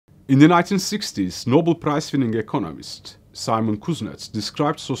In the 1960s, Nobel Prize-winning economist Simon Kuznets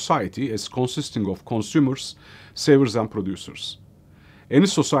described society as consisting of consumers, savers, and producers. Any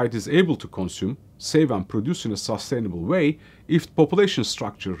society is able to consume, save, and produce in a sustainable way if the population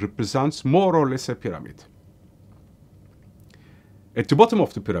structure represents more or less a pyramid. At the bottom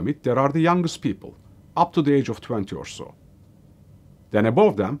of the pyramid, there are the youngest people, up to the age of 20 or so. Then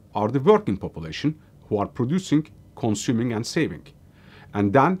above them are the working population, who are producing, consuming, and saving.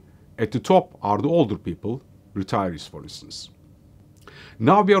 And then at the top are the older people, retirees for instance.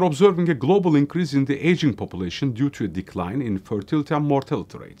 Now we are observing a global increase in the aging population due to a decline in fertility and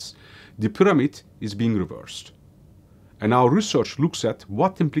mortality rates. The pyramid is being reversed. And our research looks at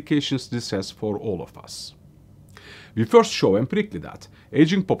what implications this has for all of us. We first show empirically that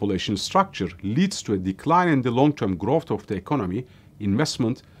aging population structure leads to a decline in the long-term growth of the economy,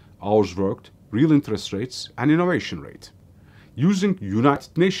 investment, hours worked, real interest rates, and innovation rate. Using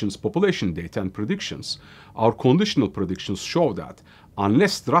United Nations population data and predictions, our conditional predictions show that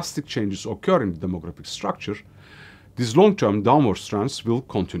unless drastic changes occur in the demographic structure, these long-term downward trends will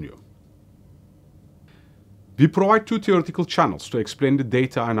continue. We provide two theoretical channels to explain the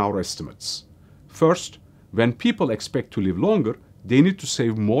data and our estimates. First, when people expect to live longer, they need to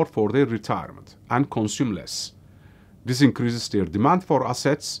save more for their retirement and consume less. This increases their demand for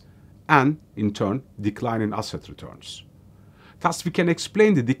assets and, in turn, decline in asset returns. Thus, we can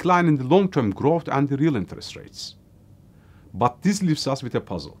explain the decline in the long-term growth and the real interest rates. But this leaves us with a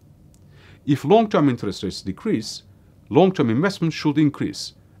puzzle. If long-term interest rates decrease, long-term investment should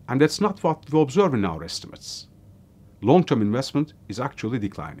increase, and that's not what we observe in our estimates. Long-term investment is actually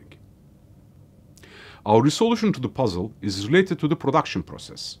declining. Our resolution to the puzzle is related to the production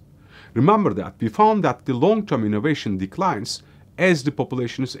process. Remember that we found that the long-term innovation declines as the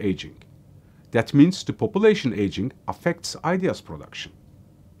population is aging. That means the population aging affects ideas production.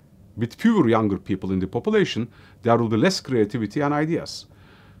 With fewer younger people in the population, there will be less creativity and ideas.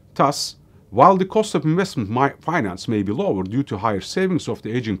 Thus, while the cost of investment finance may be lower due to higher savings of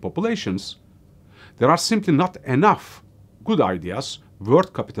the aging populations, there are simply not enough good ideas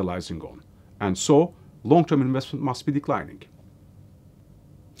worth capitalizing on, and so long-term investment must be declining.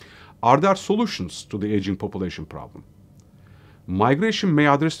 Are there solutions to the aging population problem? Migration may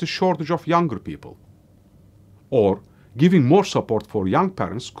address the shortage of younger people, or giving more support for young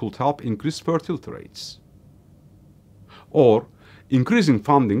parents could help increase fertility rates. Or increasing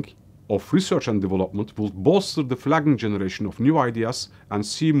funding of research and development will bolster the flagging generation of new ideas and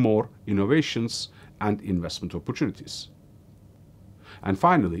see more innovations and investment opportunities. And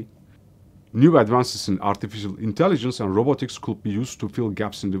finally, new advances in artificial intelligence and robotics could be used to fill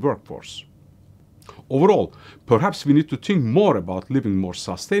gaps in the workforce. Overall, perhaps we need to think more about living more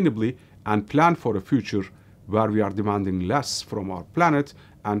sustainably and plan for a future where we are demanding less from our planet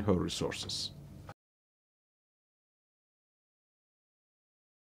and her resources.